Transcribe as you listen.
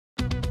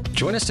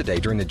Join us today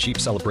during the Jeep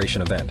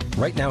Celebration event.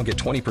 Right now, get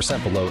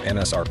 20% below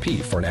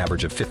MSRP for an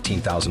average of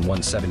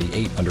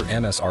 $15,178 under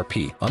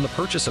MSRP on the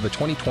purchase of a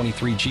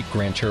 2023 Jeep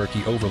Grand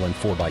Cherokee Overland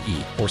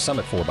 4xE or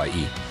Summit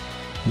 4xE.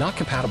 Not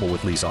compatible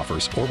with lease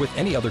offers or with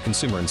any other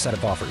consumer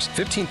incentive offers.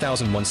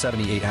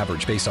 $15,178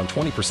 average based on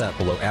 20%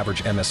 below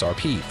average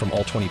MSRP from all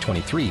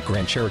 2023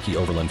 Grand Cherokee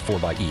Overland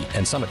 4xE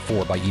and Summit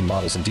 4xE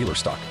models in dealer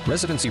stock.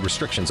 Residency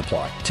restrictions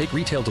apply. Take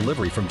retail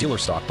delivery from dealer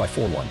stock by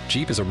 4/1.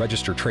 Jeep is a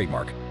registered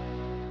trademark.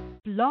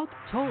 Blog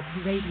Talk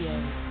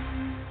Radio.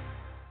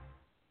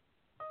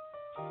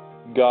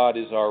 God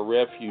is our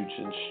refuge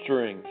and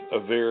strength, a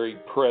very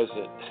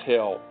present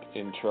help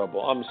in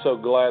trouble. I'm so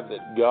glad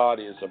that God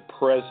is a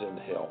present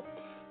help.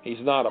 He's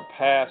not a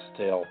past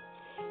help,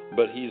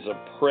 but He's a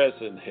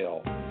present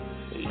help.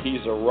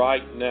 He's a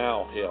right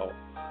now help.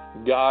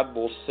 God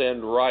will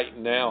send right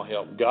now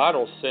help. God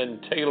will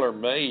send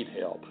tailor-made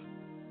help.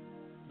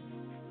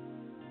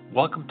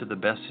 Welcome to The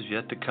Best Is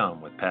Yet to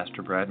Come with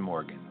Pastor Brad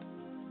Morgan.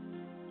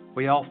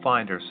 We all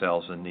find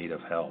ourselves in need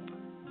of help.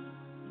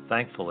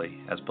 Thankfully,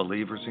 as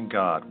believers in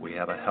God, we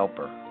have a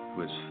helper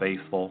who is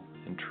faithful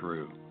and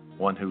true,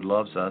 one who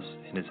loves us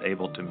and is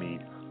able to meet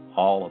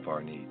all of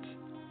our needs.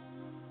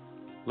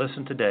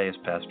 Listen today as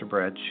Pastor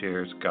Brad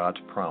shares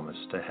God's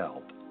promise to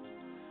help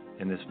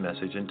in this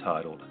message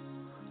entitled,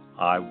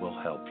 I Will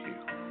Help You.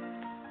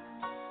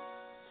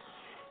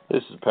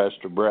 This is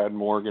Pastor Brad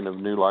Morgan of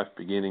New Life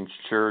Beginnings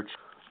Church.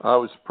 I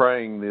was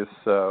praying this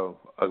a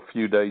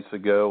few days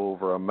ago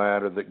over a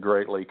matter that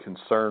greatly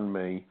concerned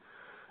me,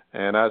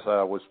 and as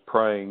I was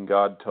praying,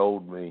 God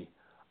told me,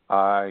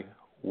 I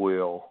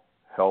will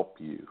help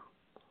you.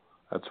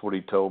 That's what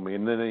He told me.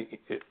 And then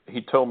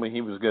he told me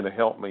He was going to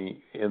help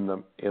me in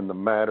the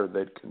matter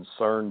that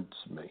concerns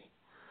me.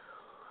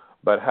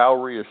 But how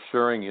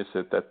reassuring is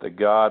it that the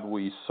God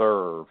we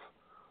serve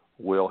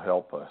will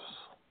help us?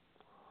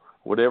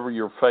 Whatever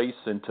you're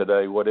facing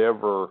today,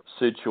 whatever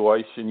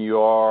situation you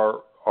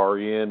are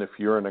in, if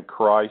you're in a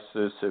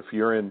crisis, if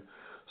you're in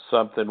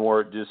something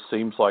where it just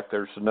seems like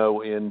there's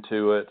no end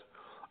to it,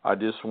 I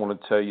just want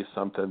to tell you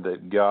something,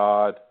 that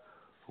God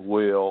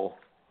will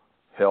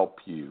help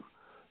you.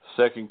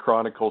 2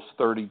 Chronicles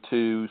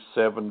 32,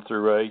 7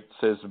 through 8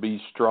 says, Be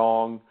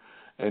strong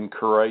and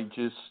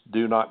courageous.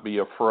 Do not be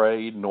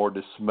afraid nor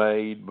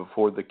dismayed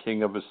before the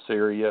king of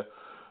Assyria,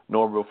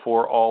 nor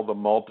before all the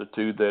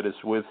multitude that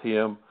is with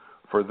him,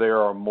 for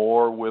there are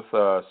more with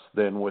us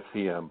than with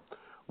him.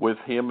 With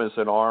him is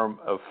an arm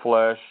of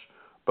flesh,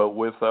 but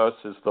with us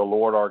is the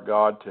Lord our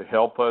God to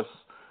help us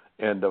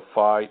and to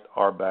fight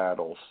our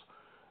battles.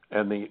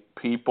 And the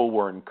people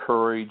were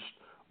encouraged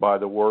by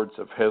the words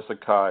of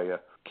Hezekiah,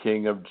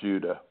 king of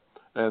Judah.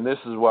 And this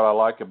is what I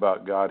like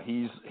about God.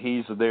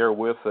 He's there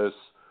with us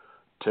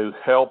to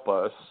help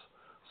us.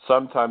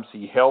 Sometimes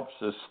He helps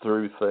us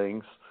through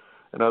things.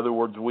 In other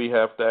words, we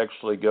have to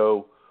actually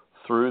go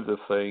through the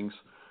things.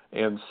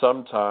 And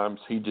sometimes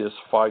He just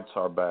fights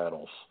our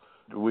battles.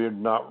 We're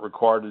not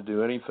required to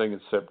do anything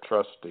except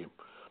trust Him.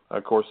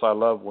 Of course, I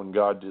love when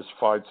God just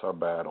fights our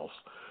battles.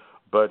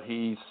 But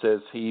He says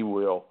He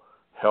will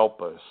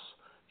help us.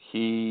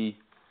 He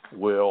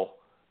will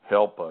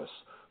help us.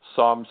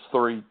 Psalms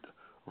 3,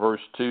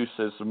 verse 2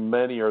 says,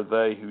 Many are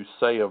they who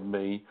say of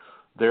me,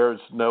 there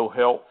is no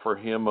help for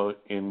him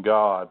in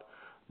God.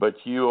 But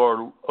you,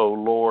 O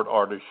Lord,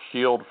 are a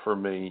shield for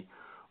me,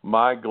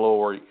 my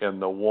glory, and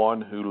the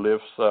one who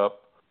lifts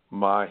up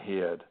my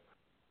head.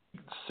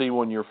 See,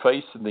 when you're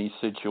facing these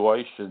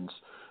situations,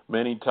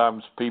 many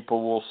times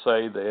people will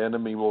say, the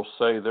enemy will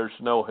say, there's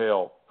no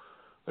help.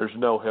 There's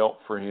no help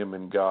for him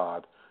in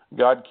God.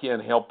 God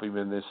can't help him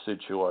in this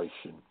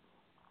situation.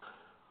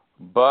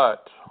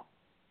 But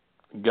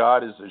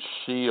God is a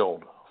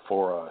shield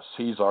for us.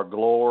 He's our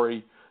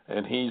glory,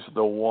 and He's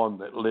the one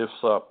that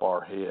lifts up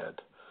our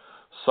head.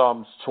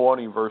 Psalms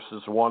 20,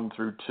 verses 1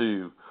 through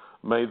 2.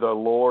 May the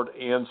Lord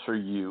answer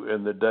you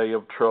in the day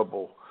of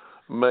trouble.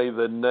 May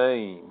the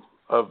name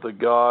of the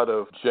God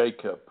of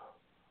Jacob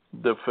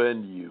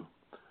defend you.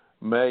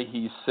 May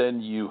He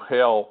send you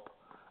help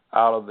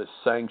out of the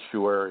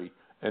sanctuary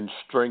and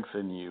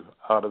strengthen you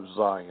out of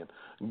Zion.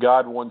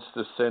 God wants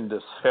to send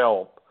us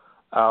help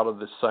out of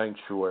the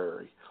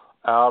sanctuary,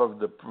 out of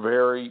the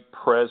very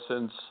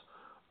presence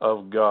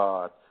of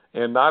God.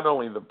 And not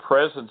only the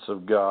presence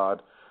of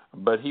God,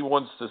 but He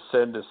wants to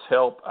send us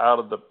help out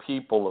of the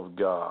people of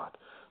God.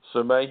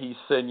 So may He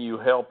send you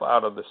help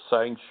out of the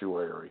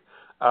sanctuary,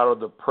 out of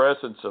the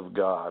presence of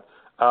God,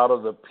 out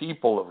of the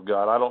people of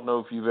God. I don't know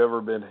if you've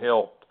ever been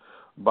helped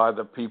by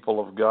the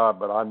people of God,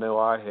 but I know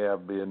I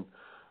have been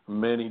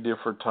many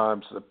different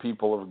times. The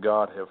people of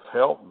God have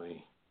helped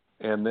me.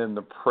 And then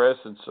the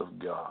presence of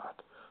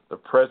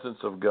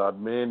God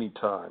many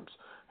times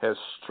has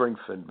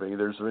strengthened me.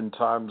 There's been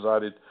times I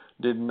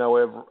didn't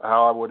know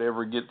how I would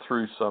ever get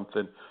through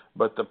something,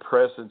 but the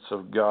presence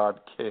of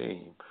God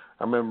came.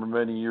 I remember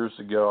many years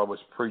ago I was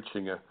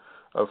preaching a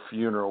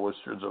funeral, which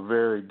was a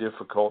very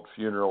difficult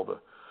funeral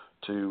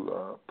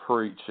to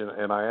preach,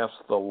 and I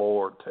asked the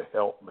Lord to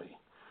help me,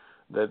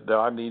 that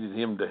I needed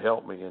Him to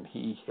help me, and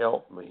He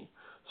helped me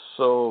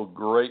so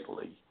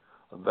greatly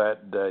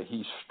that day.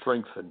 He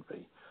strengthened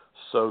me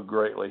so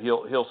greatly.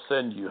 He'll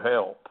send you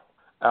help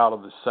out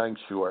of the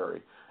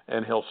sanctuary,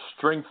 and He'll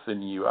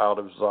strengthen you out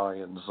of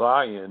Zion.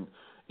 Zion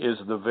is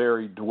the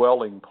very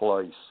dwelling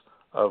place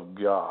of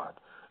God.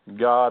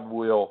 God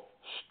will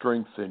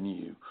strengthen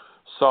you.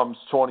 Psalms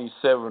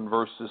 27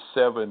 verses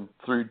 7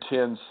 through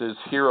 10 says,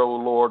 Hear, O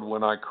Lord,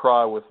 when I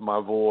cry with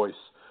my voice.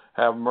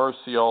 Have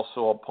mercy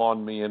also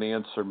upon me and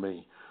answer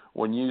me.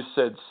 When you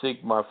said,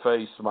 Seek my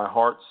face, my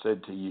heart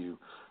said to you,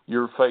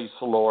 Your face,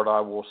 Lord,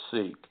 I will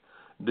seek.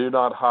 Do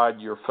not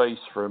hide your face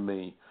from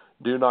me.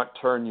 Do not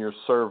turn your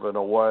servant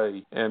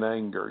away in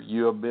anger.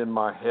 You have been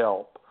my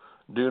help.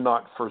 Do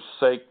not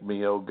forsake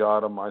me, O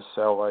God of my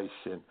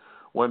salvation.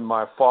 When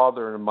my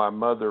father and my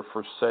mother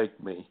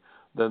forsake me,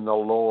 then the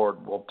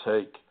Lord will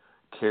take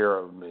care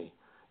of me.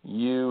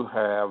 You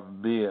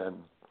have been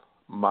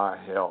my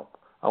help.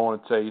 I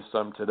want to tell you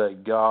something today.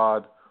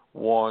 God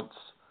wants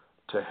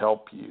to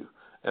help you.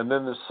 And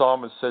then the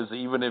psalmist says,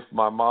 even if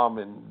my mom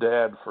and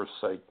dad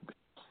forsake me.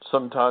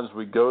 Sometimes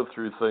we go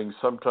through things.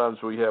 Sometimes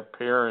we have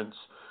parents,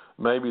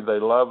 maybe they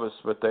love us,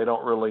 but they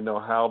don't really know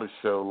how to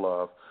show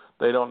love.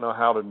 They don't know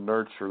how to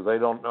nurture. They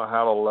don't know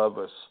how to love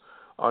us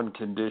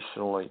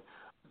unconditionally.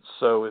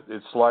 So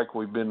it's like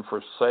we've been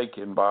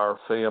forsaken by our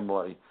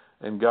family.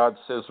 And God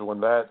says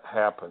when that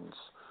happens,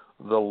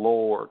 the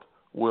Lord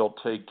will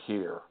take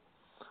care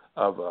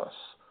of us.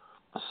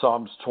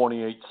 Psalms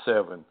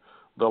 28:7.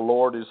 The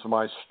Lord is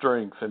my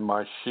strength and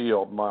my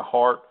shield. My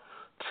heart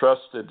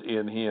trusted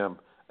in Him,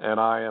 and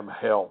I am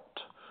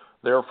helped.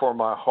 Therefore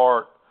my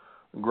heart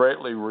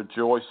greatly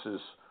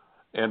rejoices,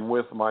 and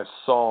with my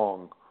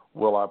song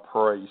will I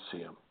praise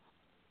Him.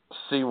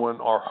 See, when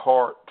our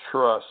heart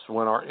trusts,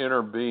 when our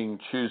inner being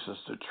chooses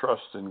to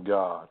trust in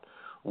God,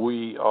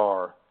 we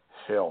are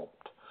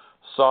helped.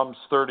 Psalms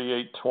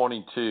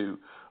 38:22.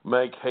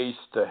 Make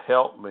haste to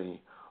help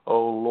me, O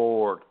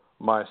Lord,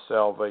 my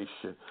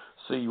salvation.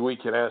 See, we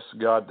can ask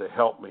God to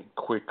help me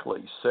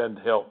quickly, send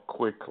help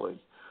quickly.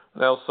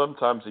 Now,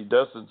 sometimes He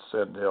doesn't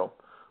send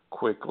help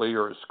quickly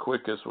or as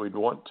quick as we'd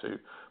want to,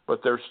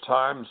 but there's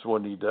times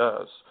when He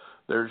does.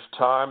 There's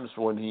times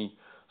when He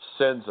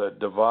sends a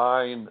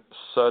divine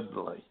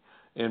suddenly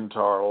into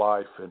our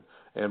life,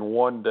 and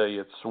one day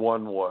it's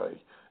one way,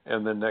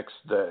 and the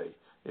next day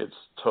it's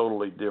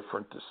totally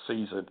different. The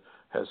season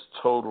has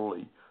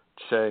totally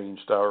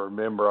changed. I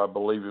remember, I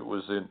believe it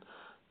was in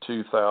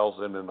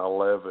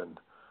 2011,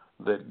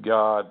 that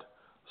God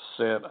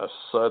sent a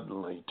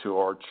suddenly to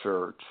our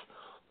church.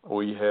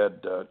 We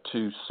had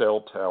 2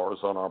 cell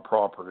towers on our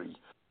property.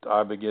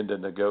 I began to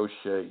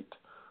negotiate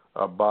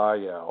a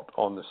buyout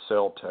on the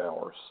cell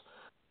towers.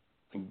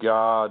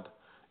 God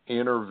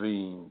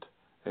intervened,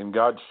 and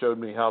God showed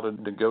me how to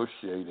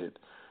negotiate it,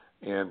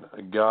 and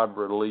God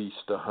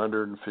released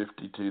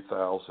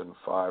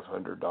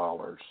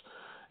 $152,500,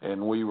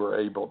 and we were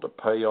able to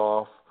pay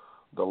off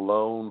the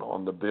loan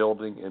on the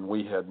building, and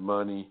we had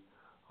money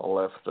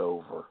left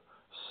over.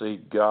 See,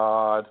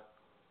 God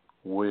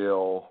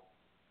will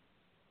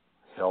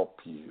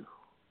help you.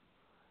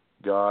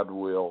 God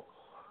will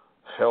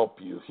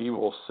help you. He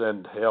will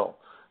send help.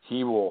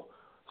 He will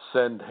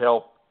send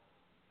help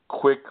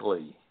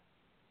quickly.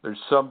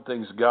 There's some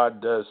things God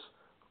does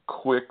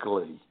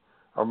quickly.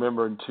 I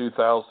remember in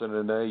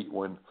 2008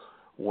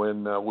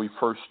 when we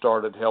first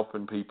started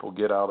helping people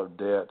get out of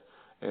debt,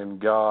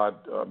 and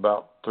God,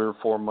 about 3 or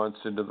 4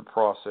 months into the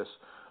process,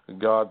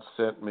 God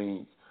sent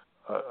me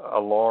a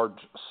large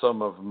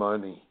sum of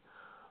money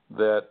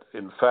that,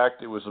 in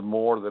fact, it was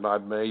more than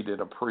I'd made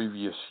in a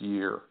previous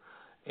year.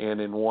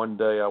 And in one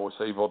day I was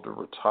able to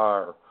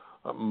retire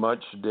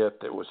much debt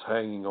that was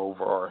hanging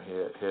over our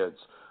heads.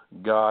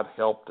 God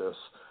helped us,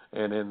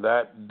 and in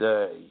that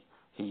day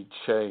He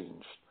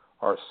changed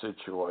our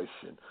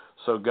situation.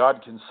 So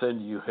God can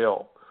send you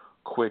help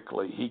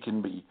quickly. He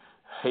can be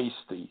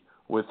hasty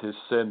with His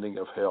sending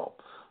of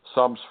help.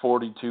 Psalms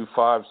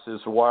 42:5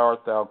 says, Why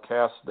art thou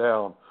cast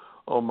down,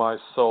 O my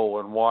soul,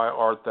 and why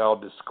art thou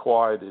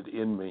disquieted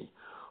in me?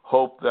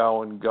 Hope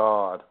thou in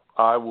God.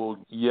 I will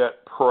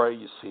yet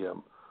praise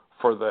Him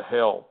for the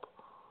help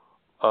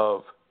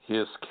of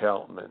His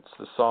countenance.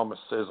 The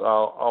psalmist says,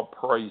 I'll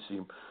praise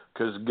Him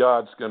because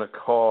God's going to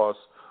cause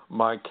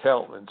my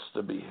countenance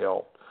to be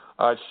helped.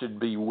 I should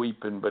be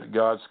weeping, but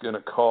God's going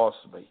to cause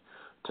me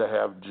to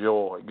have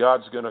joy.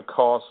 God's going to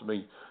cause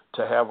me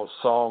to have a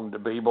song to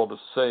be able to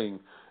sing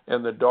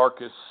in the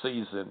darkest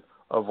season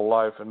of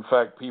life. In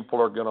fact,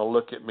 people are going to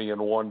look at me and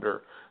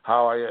wonder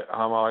how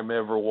I'm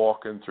ever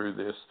walking through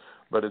this,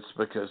 but it's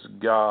because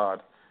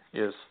God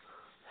is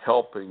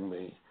helping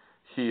me.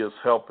 He is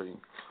helping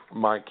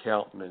my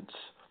countenance.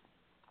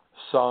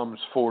 Psalms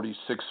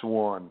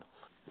 46:1.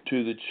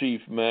 To the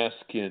chief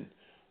Maskin,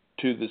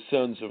 to the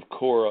sons of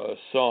Korah, a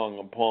song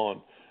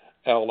upon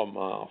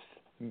Alamoth.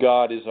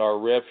 God is our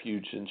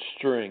refuge and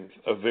strength,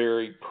 a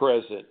very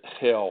present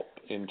help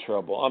in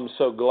trouble. I'm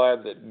so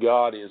glad that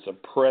God is a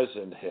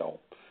present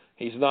help.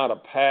 He's not a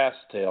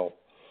past help,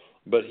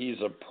 but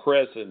He's a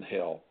present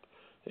help.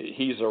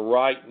 He's a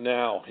right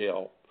now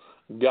help.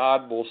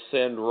 God will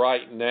send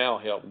right now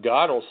help.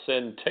 God will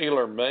send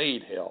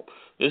tailor-made help.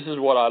 This is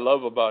what I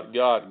love about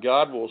God.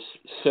 God will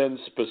send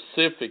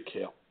specific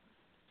help.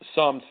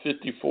 Psalms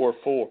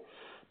 54:4.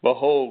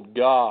 Behold,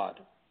 God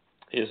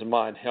is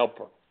mine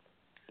helper.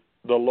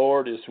 The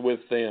Lord is with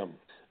them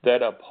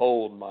that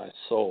uphold my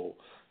soul.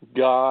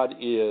 God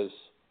is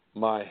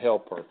my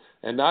helper.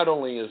 And not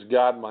only is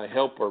God my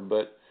helper,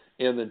 but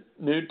in the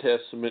New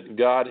Testament,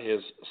 God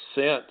has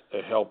sent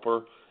a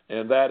helper,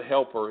 and that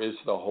helper is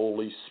the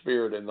Holy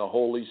Spirit. And the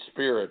Holy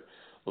Spirit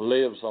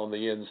lives on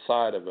the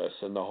inside of us,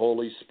 and the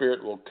Holy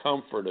Spirit will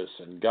comfort us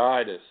and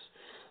guide us,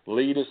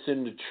 lead us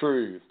into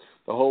truth.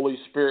 The Holy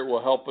Spirit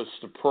will help us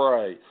to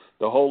pray.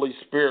 The Holy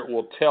Spirit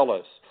will tell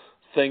us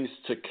things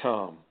to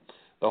come.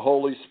 The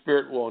Holy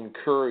Spirit will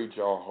encourage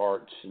our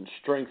hearts and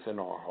strengthen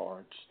our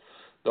hearts.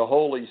 The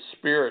Holy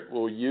Spirit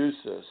will use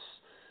us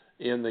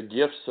in the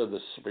gifts of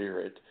the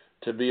Spirit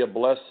to be a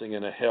blessing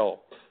and a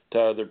help to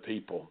other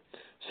people.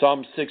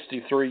 Psalm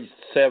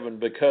 63:7,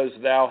 because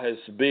thou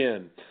hast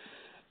been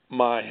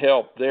my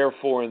help,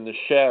 therefore in the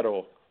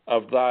shadow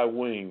of thy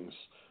wings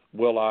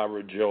will I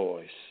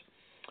rejoice.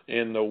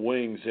 In the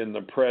wings, in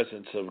the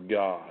presence of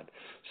God.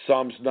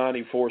 Psalms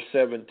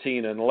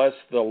 94:17, unless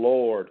the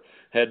Lord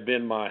had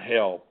been my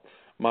help,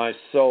 my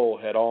soul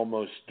had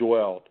almost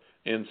dwelt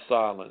in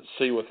silence.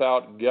 See,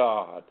 without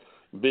God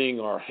being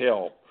our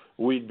help,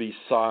 we'd be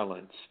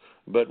silenced.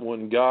 But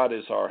when God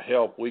is our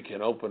help, we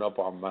can open up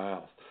our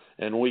mouth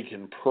and we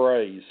can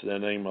praise the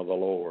name of the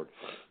Lord.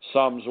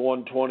 Psalms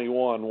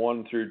 121,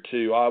 1 through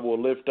 2, I will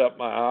lift up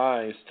my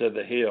eyes to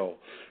the hill,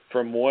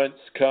 from whence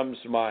comes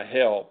my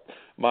help.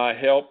 My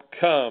help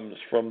comes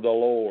from the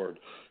Lord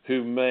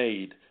who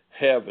made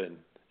heaven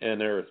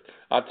and earth.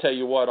 I tell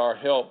you what, our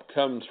help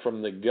comes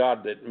from the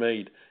God that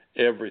made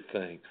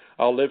everything.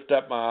 I'll lift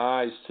up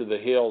my eyes to the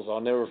hills.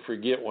 I'll never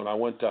forget when I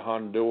went to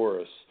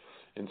Honduras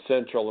in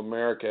Central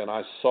America and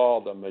I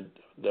saw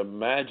the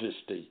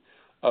majesty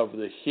of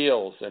the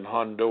hills in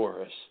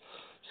Honduras.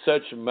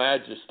 Such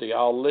majesty.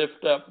 I'll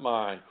lift up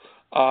my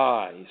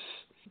eyes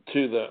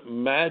to the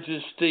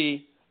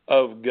majesty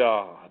of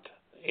God.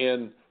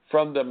 And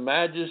from the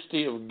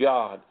majesty of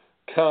God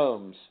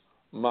comes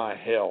my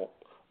help.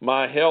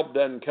 My help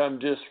doesn't come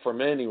just from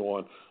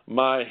anyone.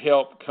 My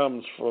help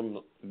comes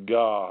from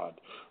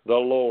God, the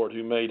Lord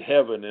who made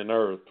heaven and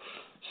earth.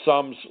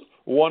 Psalms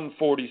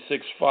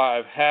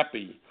 146:5,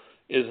 happy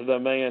is the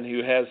man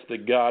who has the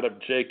God of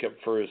Jacob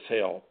for his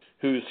help,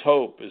 whose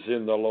hope is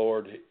in the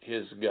Lord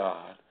his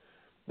God.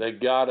 The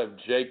God of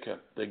Jacob,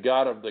 the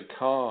God of the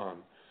con.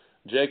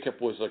 Jacob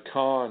was a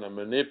con, a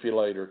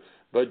manipulator.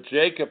 But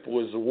Jacob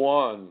was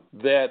one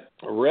that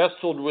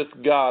wrestled with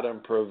God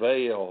and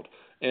prevailed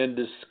and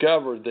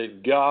discovered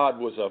that God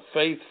was a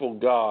faithful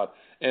God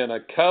and a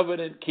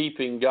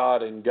covenant-keeping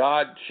God, and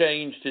God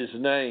changed his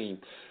name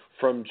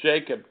from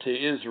Jacob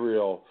to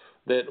Israel,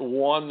 that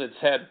one that's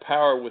had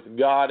power with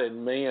God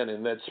and man,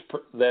 and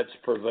that's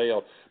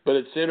prevailed. But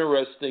it's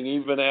interesting,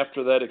 even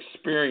after that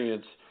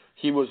experience,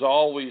 he was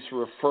always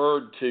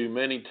referred to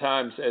many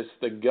times as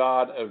the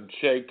God of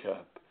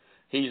Jacob.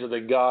 He's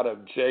the God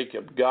of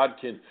Jacob. God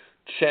can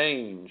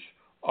change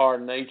our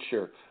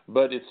nature.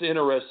 But it's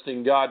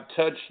interesting, God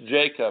touched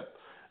Jacob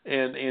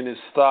in his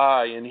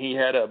thigh, and he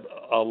had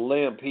a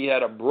limp. He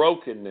had a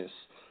brokenness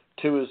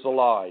to his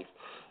life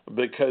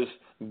because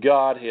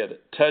God had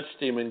touched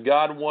him, and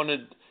God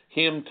wanted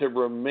him to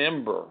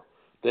remember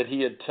that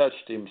he had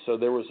touched him, so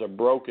there was a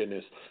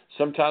brokenness.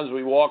 Sometimes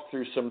we walk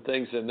through some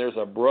things, and there's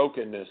a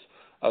brokenness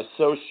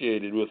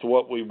associated with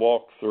what we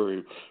walk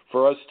through,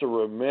 for us to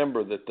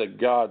remember that the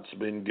God's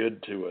been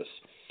good to us.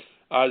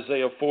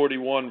 Isaiah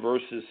 41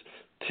 verses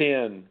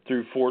 10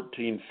 through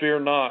 14, fear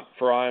not,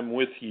 for I am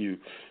with you.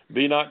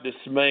 Be not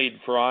dismayed,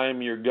 for I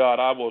am your God.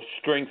 I will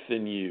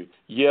strengthen you.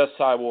 Yes,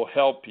 I will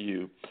help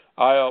you.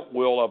 I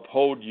will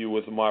uphold you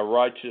with my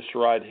righteous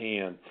right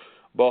hand.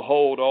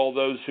 Behold, all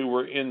those who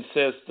were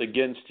incensed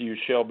against you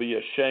shall be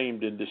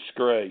ashamed and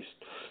disgraced.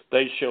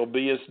 They shall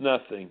be as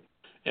nothing.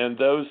 And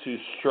those who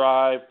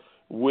strive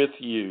with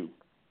you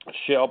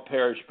shall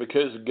perish,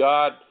 because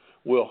God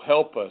will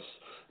help us.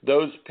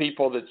 Those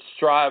people that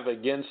strive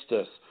against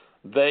us,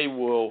 they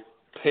will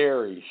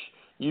perish.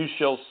 You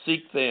shall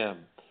seek them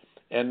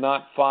and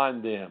not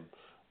find them.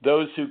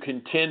 Those who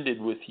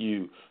contended with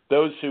you,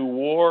 those who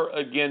war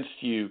against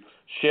you,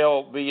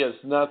 shall be as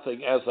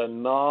nothing, as a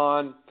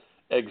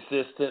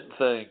non-existent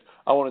thing.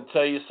 I want to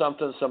tell you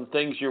something, some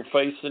things you're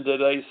facing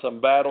today, some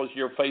battles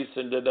you're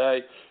facing today,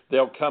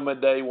 there'll come a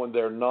day when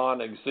they're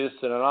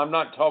non-existent. And I'm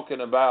not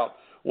talking about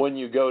when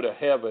you go to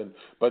heaven,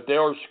 but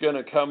there's going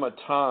to come a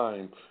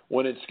time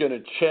when it's going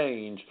to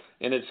change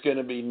and it's going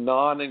to be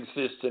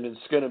non-existent. It's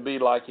going to be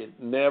like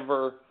it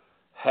never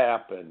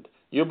happened.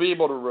 You'll be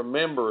able to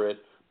remember it,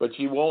 but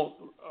you won't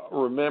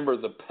remember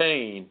the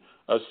pain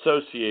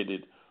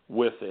associated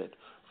with it.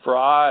 For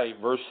I,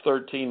 verse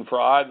 13, for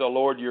I, the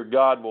Lord your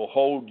God, will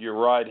hold your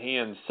right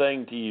hand,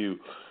 saying to you,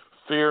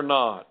 fear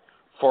not,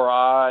 for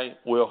I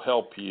will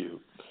help you.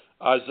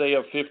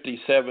 Isaiah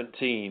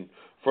 50:17,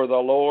 for the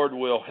Lord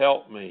will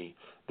help me.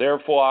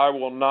 Therefore I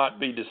will not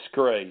be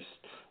disgraced.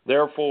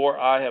 Therefore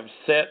I have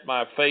set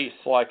my face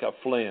like a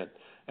flint,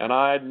 and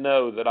I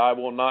know that I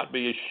will not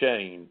be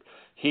ashamed.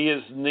 He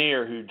is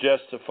near who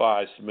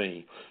justifies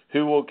me,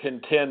 who will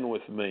contend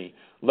with me.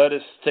 Let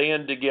us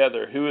stand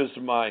together. Who is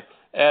my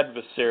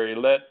adversary?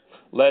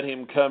 Let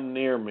him come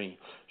near me.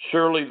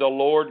 Surely the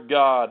Lord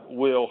God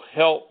will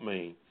help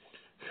me.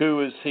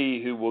 Who is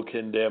he who will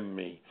condemn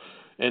me?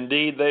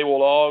 Indeed, they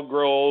will all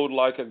grow old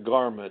like a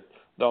garment.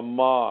 The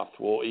moth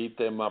will eat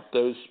them up.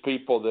 Those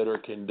people that are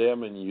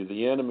condemning you,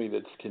 the enemy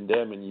that's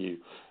condemning you,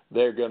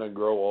 they're going to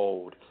grow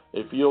old.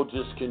 If you'll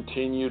just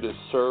continue to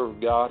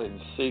serve God and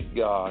seek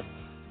God,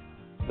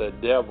 the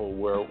devil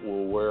will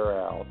wear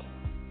out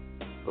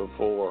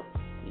before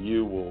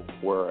you will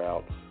wear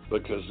out,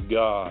 because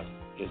God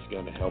is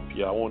going to help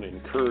you. I want to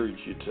encourage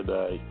you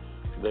today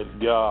that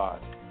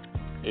God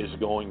is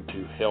going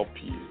to help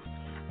you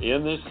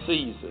in this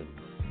season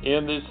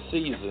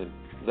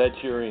that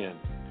you're in.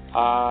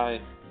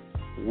 I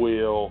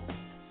will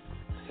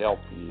help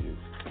you.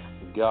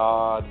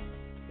 God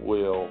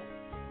will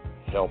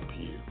help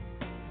you.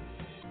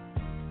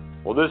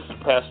 Well, this is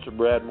Pastor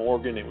Brad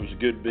Morgan. It was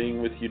good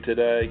being with you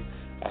today.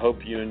 I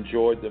hope you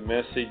enjoyed the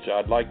message.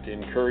 I'd like to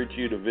encourage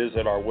you to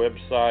visit our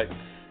website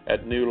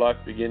at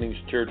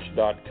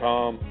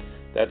newlifebeginningschurch.com.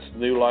 That's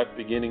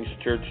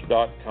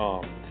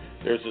newlifebeginningschurch.com.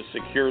 There's a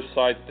secure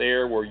site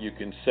there where you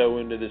can sow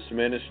into this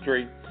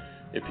ministry.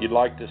 If you'd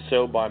like to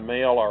sow by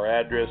mail, our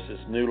address is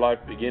New Life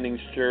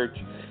Beginnings Church,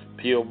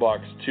 P.O.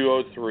 Box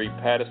 203,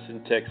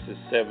 Patterson, Texas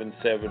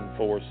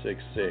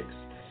 77466.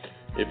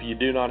 If you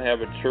do not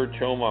have a church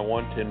home, I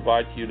want to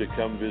invite you to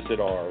come visit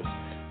ours.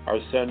 Our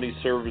Sunday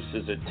service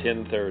is at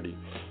 10:30.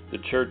 The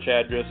church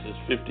address is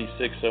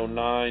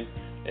 5609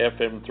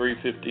 FM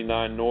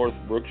 359 North,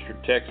 Brookshire,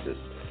 Texas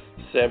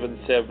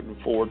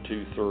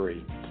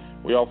 77423.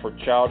 We offer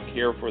child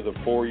care for the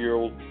 4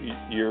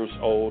 years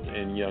old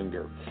and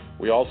younger.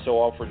 We also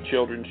offer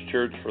children's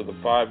church for the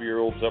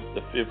 5-year-olds up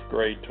to 5th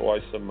grade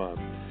twice a month.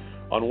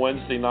 On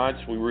Wednesday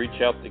nights, we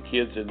reach out to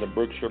kids in the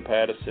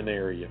Brookshire-Patterson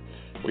area.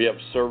 We have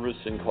service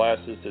and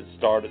classes that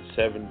start at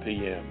 7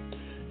 p.m.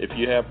 If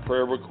you have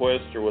prayer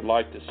requests or would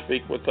like to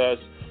speak with us,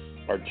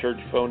 our church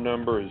phone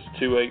number is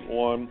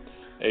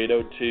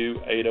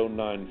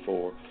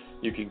 281-802-8094.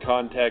 You can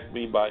contact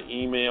me by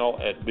email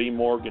at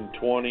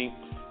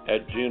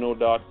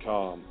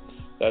bmorgan20@juno.com.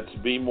 That's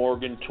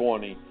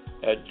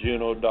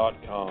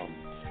bmorgan20@juno.com.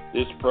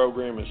 This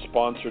program is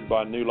sponsored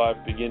by New Life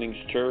Beginnings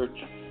Church.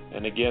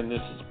 And again,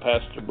 this is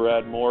Pastor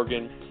Brad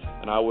Morgan,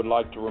 and I would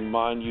like to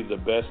remind you the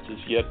best is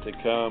yet to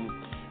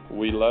come.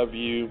 We love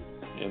you,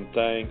 and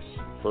thanks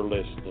for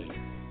listening.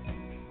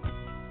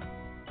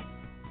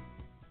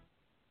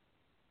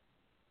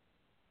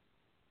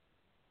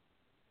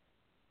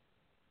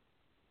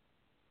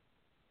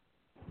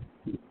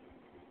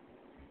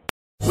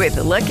 With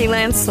the Lucky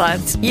Land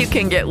Slots, you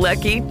can get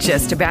lucky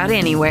just about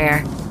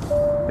anywhere.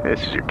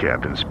 This is your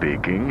captain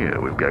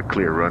speaking. We've got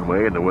clear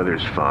runway and the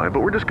weather's fine,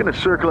 but we're just going to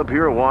circle up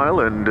here a while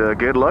and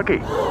get lucky.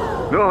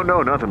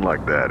 No, nothing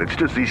like that. It's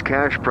just these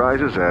cash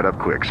prizes add up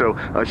quick. So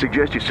I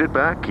suggest you sit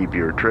back, keep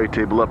your tray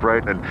table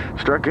upright, and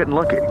start getting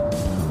lucky.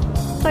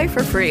 Play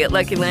for free at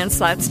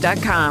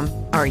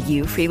LuckyLandSlots.com. Are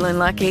you feeling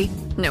lucky?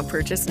 No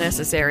purchase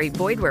necessary.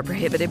 Void where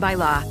prohibited by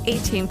law.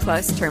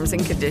 18+ terms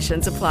and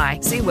conditions apply.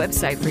 See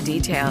website for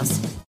details.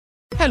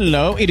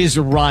 Hello, it is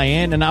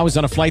Ryan, and I was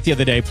on a flight the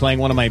other day playing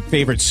one of my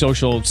favorite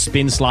social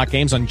spin slot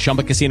games on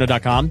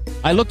ChumbaCasino.com.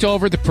 I looked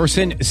over at the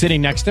person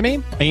sitting next to me,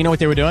 and you know what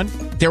they were doing?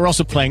 They were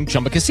also playing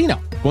Chumba Casino.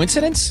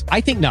 Coincidence?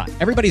 I think not.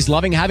 Everybody's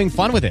loving having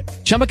fun with it.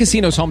 Chumba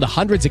Casino is home to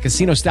hundreds of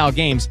casino-style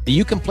games that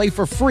you can play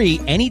for free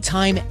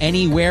anytime,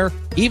 anywhere,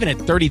 even at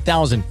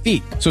 30,000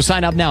 feet. So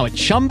sign up now at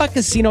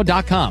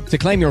ChumbaCasino.com to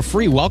claim your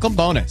free welcome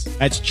bonus.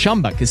 That's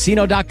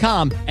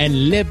ChumbaCasino.com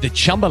and live the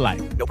Chumba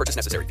life. No purchase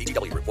necessary.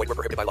 VGW. Void where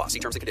prohibited by law. See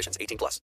terms and conditions. 18+.